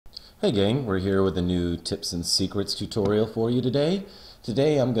Hey gang, we're here with a new tips and secrets tutorial for you today.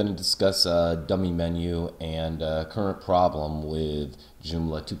 Today I'm going to discuss a dummy menu and a current problem with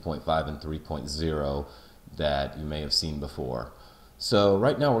Joomla 2.5 and 3.0 that you may have seen before. So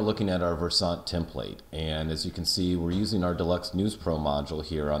right now we're looking at our Versant template, and as you can see we're using our Deluxe News Pro module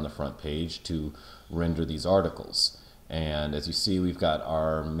here on the front page to render these articles. And as you see, we've got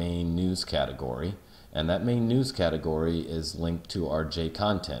our main news category, and that main news category is linked to our J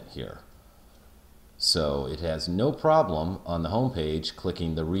content here. So it has no problem on the home page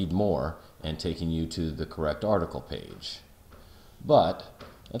clicking the read more and taking you to the correct article page. But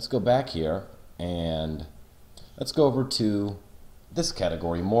let's go back here and let's go over to this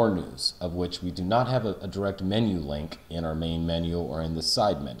category, more news, of which we do not have a direct menu link in our main menu or in the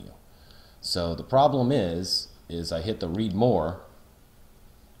side menu. So the problem is I hit the read more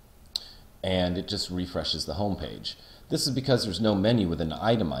and it just refreshes the home page. This is because there's no menu with an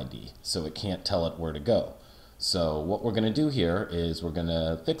item ID, so it can't tell it where to go. So what we're going to do here is we're going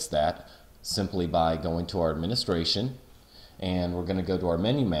to fix that simply by going to our administration, and we're going to go to our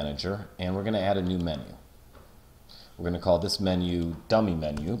menu manager, and we're going to add a new menu. We're going to call this menu dummy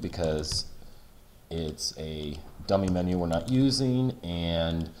menu because it's a dummy menu we're not using,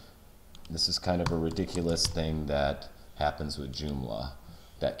 and this is kind of a ridiculous thing that happens with Joomla.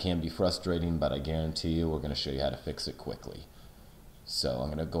 That can be frustrating, but I guarantee you we're going to show you how to fix it quickly. So I'm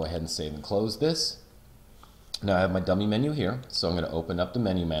going to go ahead and save and close this. Now I have my dummy menu here, so I'm going to open up the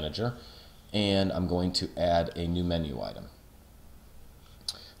menu manager and I'm going to add a new menu item.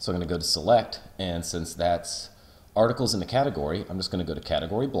 So I'm going to go to select, and since that's articles in the category, I'm just going to go to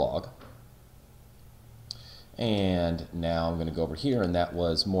category blog. And now I'm going to go over here, and that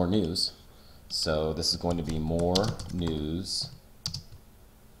was more news. So this is going to be more news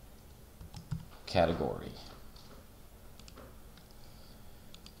category.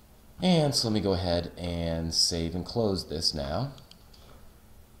 And so let me go ahead and save and close this now.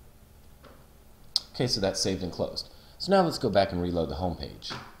 Okay, so that's saved and closed. So now let's go back and reload the home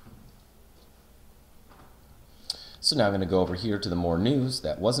page. So now I'm going to go over here to the more news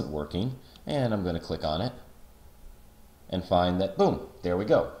that wasn't working, and I'm going to click on it and find that, boom, there we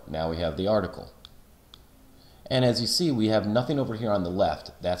go. Now we have the article. And as you see, we have nothing over here on the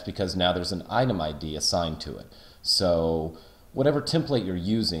left. That's because now there's an item ID assigned to it. So whatever template you're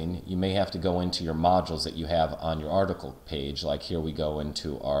using, you may have to go into your modules that you have on your article page. Like here we go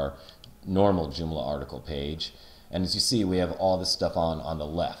into our normal Joomla article page. And as you see, we have all this stuff on the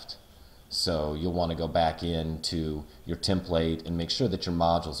left. So you'll want to go back into your template and make sure that your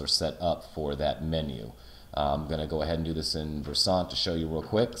modules are set up for that menu. I'm going to go ahead and do this in Versant to show you real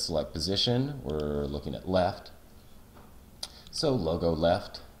quick. Select position. We're looking at left. So logo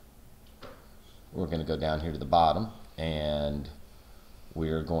left. We're going to go down here to the bottom, and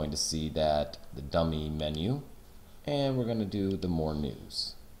we're going to see that the dummy menu, and we're going to do the more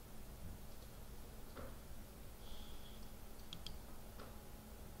news.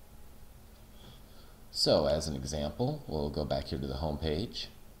 So as an example, we'll go back here to the home page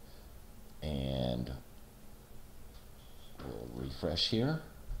and we'll refresh here.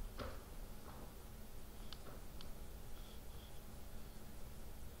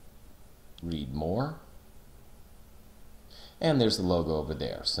 Read more, and there's the logo over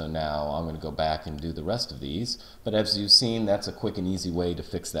there. So now I'm going to go back and do the rest of these, but as you've seen, that's a quick and easy way to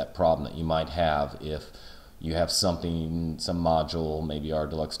fix that problem that you might have if you have something, some module, maybe our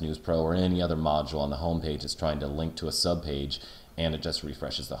Deluxe News Pro or any other module on the home page is trying to link to a subpage and it just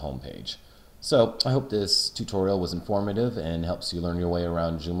refreshes the home page. So I hope this tutorial was informative and helps you learn your way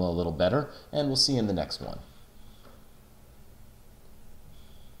around Joomla a little better, and we'll see you in the next one.